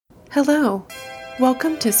Hello,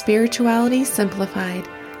 welcome to Spirituality Simplified.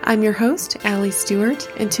 I'm your host, Allie Stewart,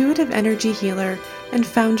 intuitive energy healer and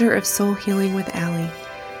founder of Soul Healing with Allie.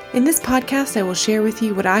 In this podcast, I will share with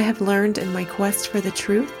you what I have learned in my quest for the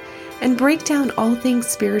truth and break down all things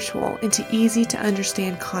spiritual into easy to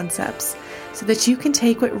understand concepts so that you can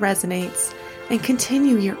take what resonates and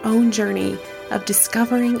continue your own journey of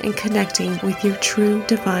discovering and connecting with your true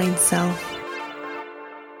divine self.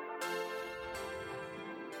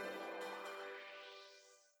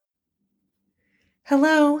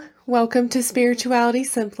 Hello, welcome to Spirituality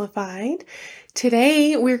Simplified.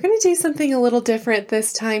 Today, we're going to do something a little different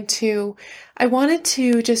this time too. I wanted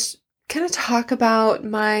to just kind of talk about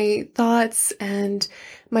my thoughts and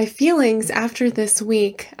my feelings after this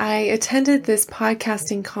week. I attended this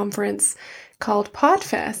podcasting conference called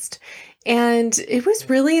PodFest, and it was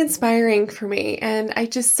really inspiring for me. And I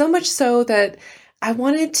just so much so that I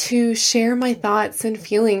wanted to share my thoughts and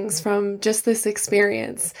feelings from just this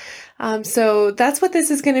experience. So that's what this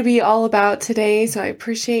is going to be all about today. So I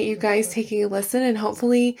appreciate you guys taking a listen, and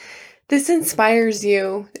hopefully this inspires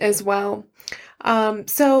you as well.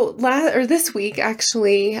 This week,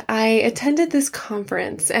 actually, I attended this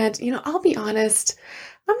conference, and, I'll be honest,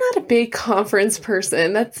 I'm not a big conference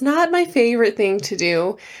person. That's not my favorite thing to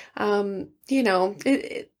do.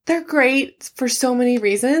 They're great for so many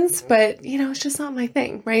reasons, but, it's just not my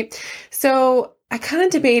thing, right? So I kind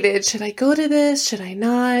of debated, should I go to this? Should I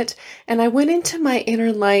not? And I went into my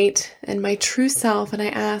inner light and my true self, and I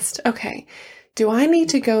asked, okay, do I need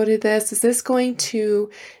to go to this? Is this going to,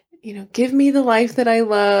 give me the life that I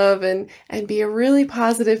love and be a really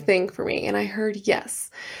positive thing for me? And I heard yes.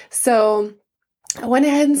 So I went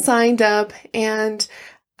ahead and signed up, and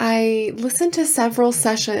I listened to several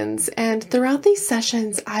sessions, and throughout these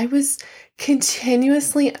sessions, I was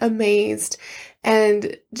continuously amazed,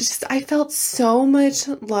 and I felt so much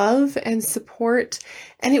love and support,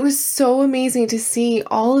 and it was so amazing to see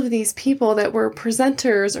all of these people that were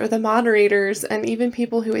presenters or the moderators and even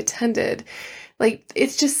people who attended.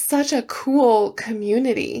 It's just such a cool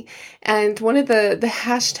community. And one of the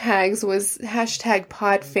hashtags was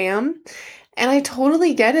 #PodFam. And I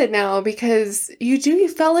totally get it now, because you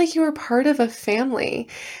felt like you were part of a family.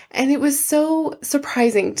 And it was so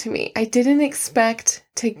surprising to me. I didn't expect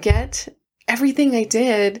to get everything I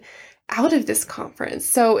did out of this conference.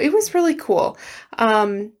 So it was really cool.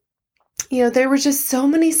 There were just so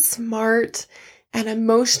many smart and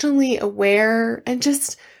emotionally aware and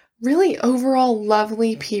just really overall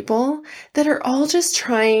lovely people that are all just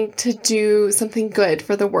trying to do something good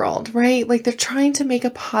for the world, right? They're trying to make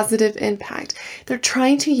a positive impact. They're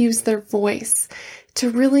trying to use their voice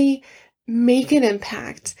to really make an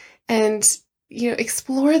impact and,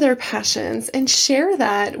 explore their passions and share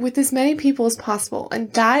that with as many people as possible. And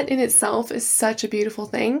that in itself is such a beautiful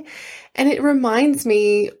thing. And it reminds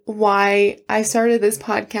me why I started this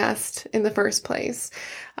podcast in the first place.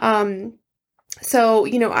 So,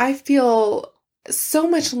 I feel so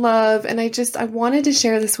much love, and I wanted to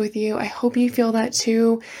share this with you. I hope you feel that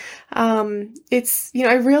too. I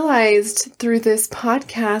realized through this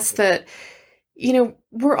podcast that,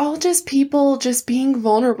 we're all just people just being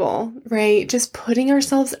vulnerable, right? Just putting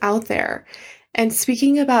ourselves out there and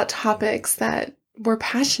speaking about topics that we're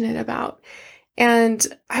passionate about. And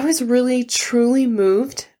I was really, truly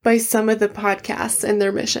moved by some of the podcasts and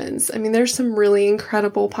their missions. I mean, there's some really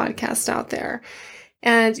incredible podcasts out there.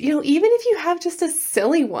 And, even if you have just a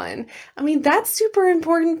silly one, I mean, that's super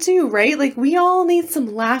important too, right? We all need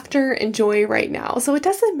some laughter and joy right now. So it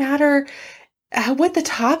doesn't matter what the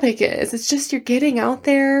topic is. It's just you're getting out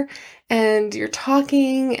there and you're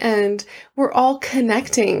talking, and we're all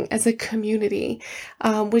connecting as a community,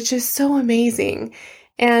 which is so amazing.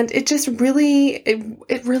 And it just really,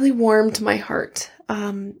 it really warmed my heart.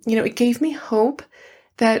 It gave me hope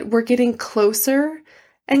that we're getting closer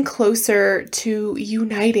and closer to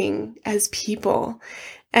uniting as people.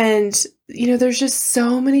 And, there's just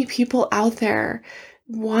so many people out there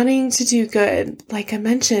wanting to do good, like I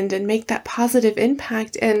mentioned, and make that positive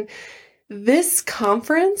impact. And this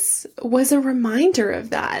conference was a reminder of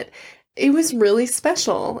that. It was really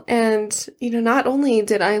special. And, not only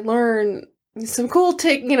did I learn some cool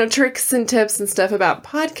tricks and tips and stuff about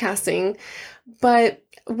podcasting, but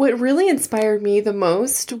what really inspired me the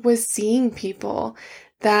most was seeing people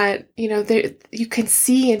that, you can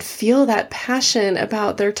see and feel that passion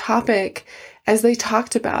about their topic as they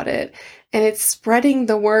talked about it. And it's spreading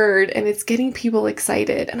the word, and it's getting people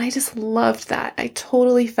excited. And I just loved that. I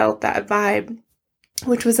totally felt that vibe,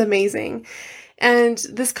 which was amazing. And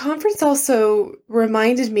this conference also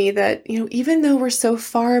reminded me that, even though we're so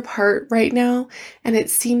far apart right now, and it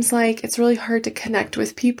seems like it's really hard to connect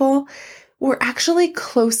with people, we're actually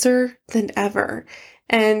closer than ever.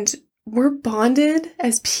 And we're bonded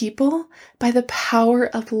as people by the power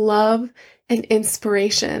of love and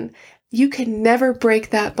inspiration. You can never break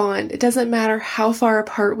that bond. It doesn't matter how far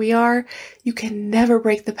apart we are. You can never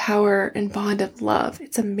break the power and bond of love.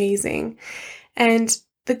 It's amazing. And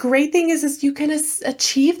the great thing is you can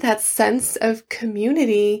achieve that sense of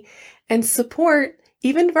community and support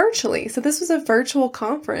even virtually. So this was a virtual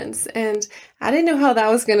conference, and I didn't know how that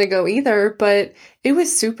was going to go either, but it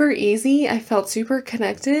was super easy. I felt super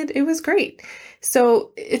connected. It was great.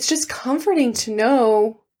 So it's just comforting to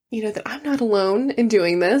know, that I'm not alone in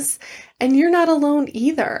doing this, and you're not alone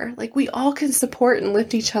either. Like, we all can support and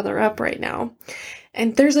lift each other up right now.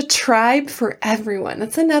 And there's a tribe for everyone.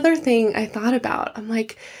 That's another thing I thought about. I'm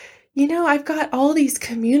like, I've got all these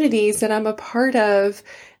communities that I'm a part of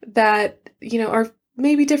that, are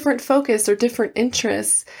maybe different focus or different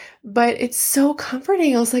interests, but it's so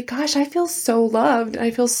comforting. I was like, gosh, I feel so loved.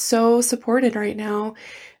 I feel so supported right now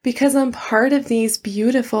because I'm part of these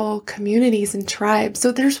beautiful communities and tribes.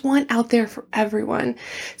 So there's one out there for everyone.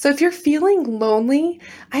 So if you're feeling lonely,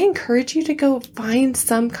 I encourage you to go find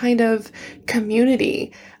some kind of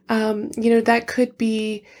community. That could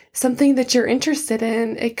be something that you're interested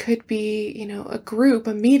in. It could be, a group,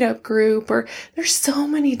 a meetup group, or there's so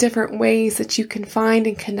many different ways that you can find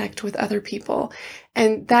and connect with other people.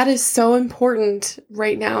 And that is so important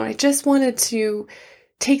right now. And I just wanted to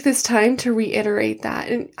take this time to reiterate that.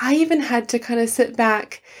 And I even had to kind of sit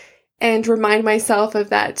back and remind myself of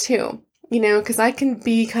that too, because I can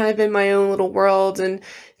be kind of in my own little world and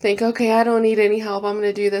think, okay, I don't need any help. I'm going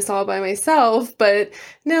to do this all by myself. But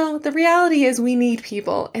no, the reality is we need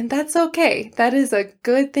people, and that's okay. That is a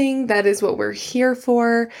good thing. That is what we're here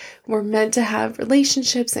for. We're meant to have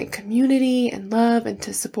relationships and community and love and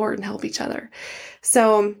to support and help each other.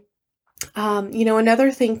 So,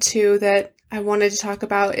 another thing too that I wanted to talk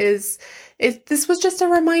about is this was just a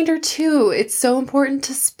reminder too. It's so important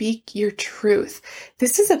to speak your truth.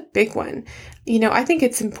 This is a big one. I think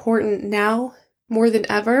it's important now more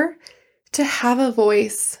than ever to have a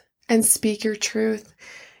voice and speak your truth.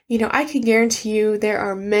 I can guarantee you there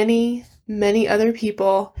are many, many other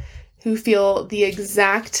people who feel the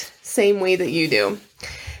exact same way that you do.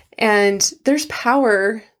 And there's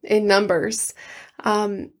power in numbers.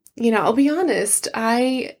 I'll be honest,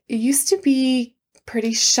 I used to be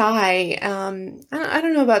pretty shy. I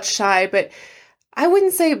don't know about shy, but I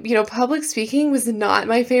wouldn't say, public speaking was not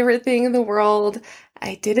my favorite thing in the world.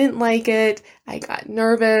 I didn't like it. I got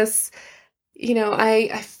nervous.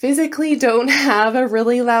 I physically don't have a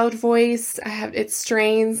really loud voice. It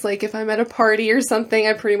strains. Like if I'm at a party or something,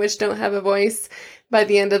 I pretty much don't have a voice by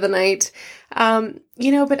the end of the night.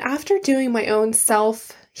 But after doing my own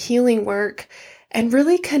self-healing work and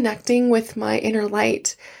really connecting with my inner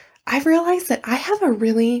light, I've realized that I have a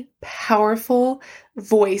really powerful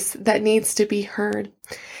voice that needs to be heard.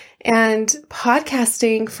 And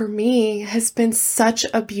podcasting for me has been such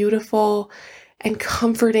a beautiful and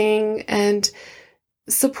comforting and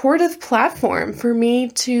supportive platform for me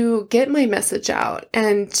to get my message out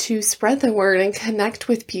and to spread the word and connect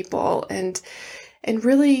with people and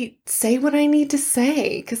really say what I need to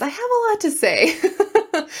say, because I have a lot to say.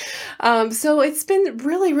 So it's been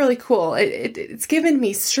really, really cool. It's given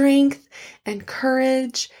me strength and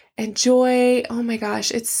courage and joy. Oh my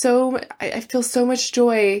gosh, I feel so much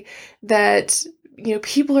joy that,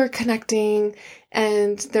 people are connecting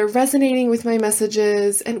and they're resonating with my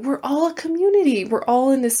messages, and we're all a community. We're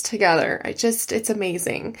all in this together. It's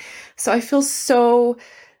amazing. So I feel so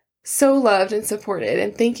loved and supported,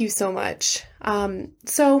 and thank you so much.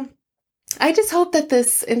 So I just hope that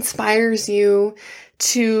this inspires you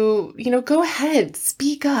to, go ahead,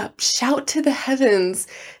 speak up, shout to the heavens,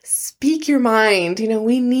 speak your mind.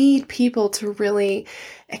 We need people to really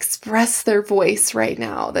express their voice right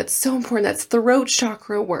now. That's so important. That's throat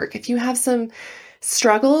chakra work. If you have some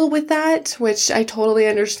struggle with that, which I totally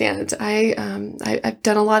understand, I've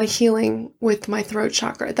done a lot of healing with my throat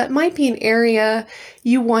chakra. That might be an area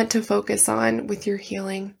you want to focus on with your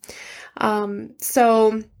healing.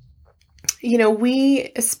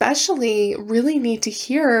 We especially really need to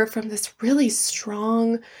hear from this really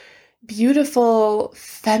strong, beautiful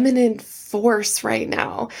feminine force right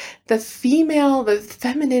now. The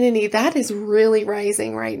femininity, that is really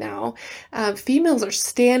rising right now. Females are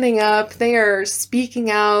standing up, they are speaking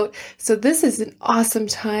out. So this is an awesome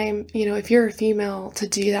time, if you're a female, to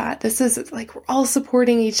do that. This is like, we're all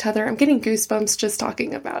supporting each other. I'm getting goosebumps just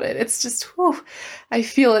talking about it. It's just, whew, I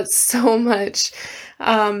feel it so much.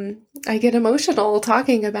 I get emotional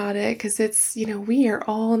talking about it because it's, we are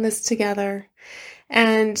all in this together.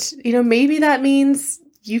 And, maybe that means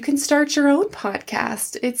you can start your own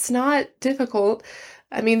podcast. It's not difficult.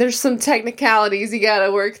 I mean, there's some technicalities you got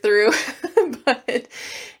to work through, but,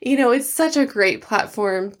 it's such a great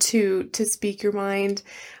platform to speak your mind.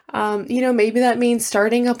 Maybe that means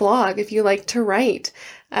starting a blog if you like to write.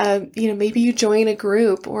 Maybe you join a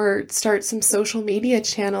group or start some social media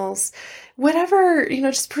channels. Whatever,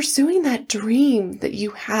 just pursuing that dream that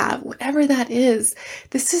you have, whatever that is,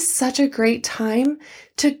 this is such a great time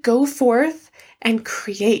to go forth and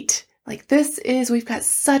create. We've got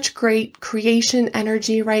such great creation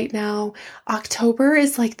energy right now. October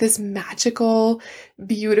is like this magical,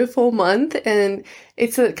 beautiful month, and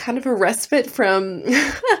it's a kind of a respite from,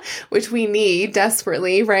 which we need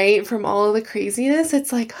desperately, right? From all of the craziness.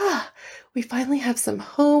 It's like, we finally have some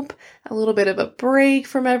hope, a little bit of a break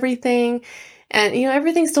from everything. And,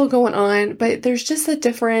 everything's still going on, but there's just a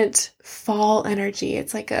different fall energy.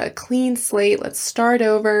 It's like a clean slate. Let's start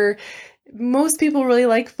over. Most people really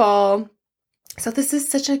like fall. So this is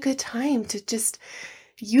such a good time to just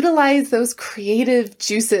utilize those creative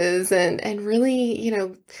juices and really,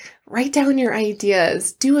 write down your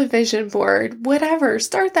ideas, do a vision board, whatever,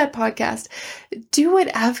 start that podcast, do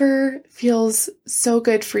whatever feels so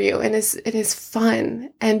good for you and it is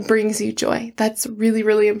fun and brings you joy. That's really,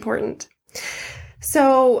 really important.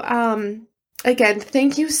 So, again,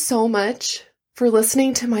 thank you so much for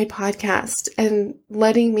listening to my podcast and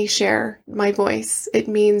letting me share my voice. It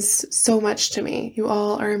means so much to me. You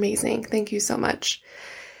all are amazing. Thank you so much.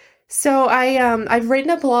 So I've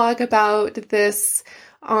written a blog about this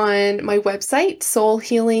on my website,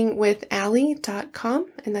 soulhealingwithali.com,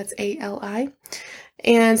 and that's ALI.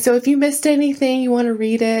 And so if you missed anything, you want to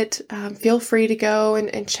read it, feel free to go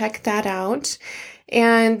and check that out.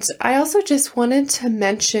 And I also just wanted to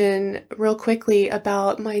mention real quickly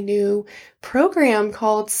about my new program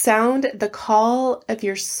called Sound the Call of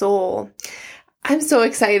Your Soul. I'm so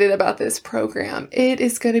excited about this program. It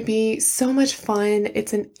is going to be so much fun.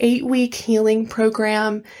 It's an 8-week healing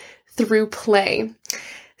program through play.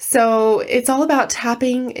 So it's all about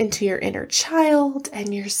tapping into your inner child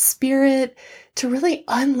and your spirit to really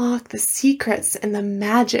unlock the secrets and the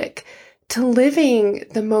magic to living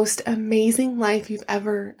the most amazing life you've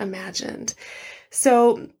ever imagined.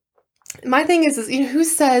 So my thing is, who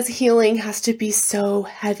says healing has to be so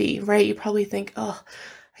heavy, right? You probably think, I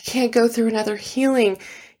can't go through another healing.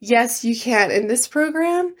 Yes, you can. In this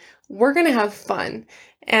program, we're going to have fun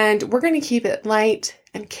and we're going to keep it light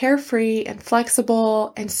and carefree and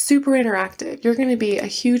flexible and super interactive. You're going to be a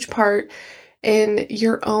huge part in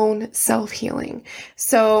your own self-healing.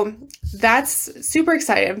 So that's super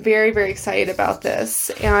exciting. I'm very, very excited about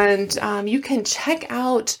this. And you can check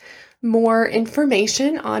out more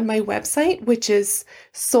information on my website, which is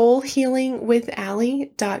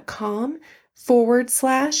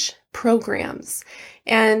soulhealingwithali.com/programs.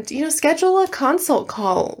 And, schedule a consult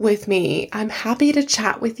call with me. I'm happy to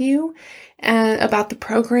chat with you about the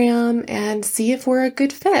program and see if we're a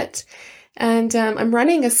good fit. And I'm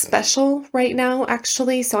running a special right now,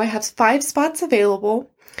 actually. So I have 5 spots available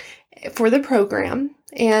for the program.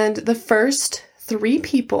 And the first 3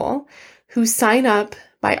 people who sign up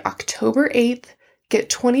by October 8th get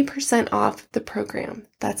 20% off the program.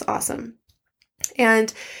 That's awesome.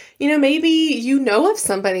 And, maybe you know of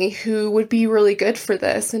somebody who would be really good for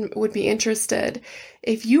this and would be interested.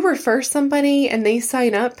 If you refer somebody and they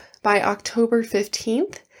sign up by October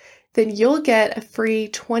 15th, then you'll get a free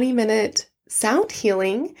 20-minute sound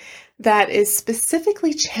healing that is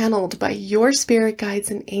specifically channeled by your spirit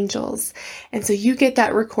guides and angels. And so you get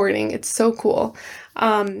that recording. It's so cool.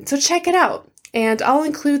 So check it out. And I'll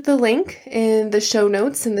include the link in the show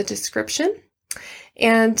notes in the description.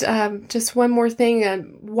 And just one more thing,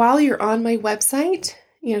 while you're on my website,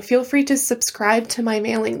 feel free to subscribe to my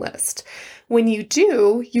mailing list. When you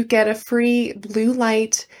do, you get a free blue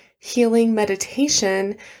light healing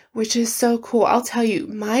meditation, which is so cool. I'll tell you,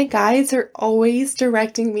 my guides are always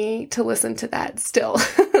directing me to listen to that still.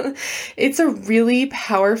 It's a really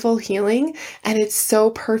powerful healing, and it's so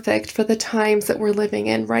perfect for the times that we're living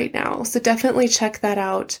in right now. So definitely check that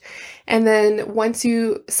out. And then once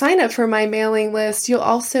you sign up for my mailing list, you'll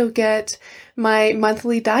also get my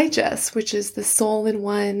monthly digest, which is the Soul in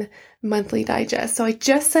One monthly digest. So I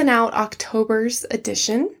just sent out October's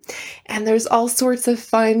edition, and there's all sorts of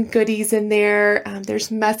fun goodies in there.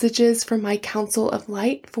 There's messages from my Council of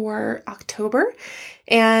Light for October,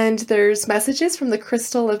 and there's messages from the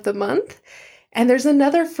Crystal of the Month, and there's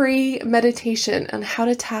another free meditation on how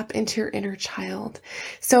to tap into your inner child.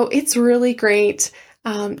 So it's really great.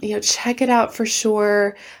 Check it out for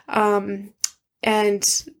sure. And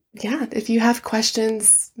yeah, if you have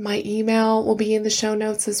questions, my email will be in the show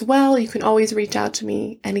notes as well. You can always reach out to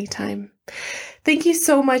me anytime. Thank you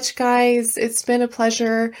so much, guys. It's been a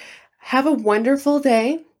pleasure. Have a wonderful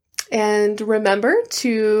day. And remember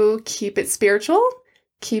to keep it spiritual,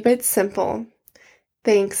 keep it simple.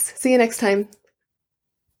 Thanks. See you next time.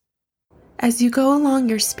 As you go along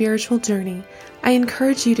your spiritual journey, I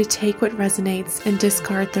encourage you to take what resonates and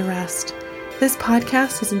discard the rest. This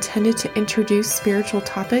podcast is intended to introduce spiritual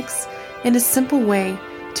topics in a simple way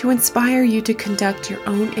to inspire you to conduct your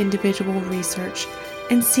own individual research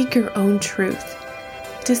and seek your own truth.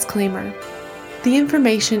 Disclaimer: the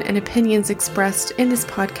information and opinions expressed in this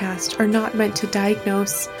podcast are not meant to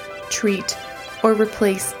diagnose, treat, or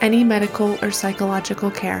replace any medical or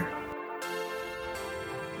psychological care.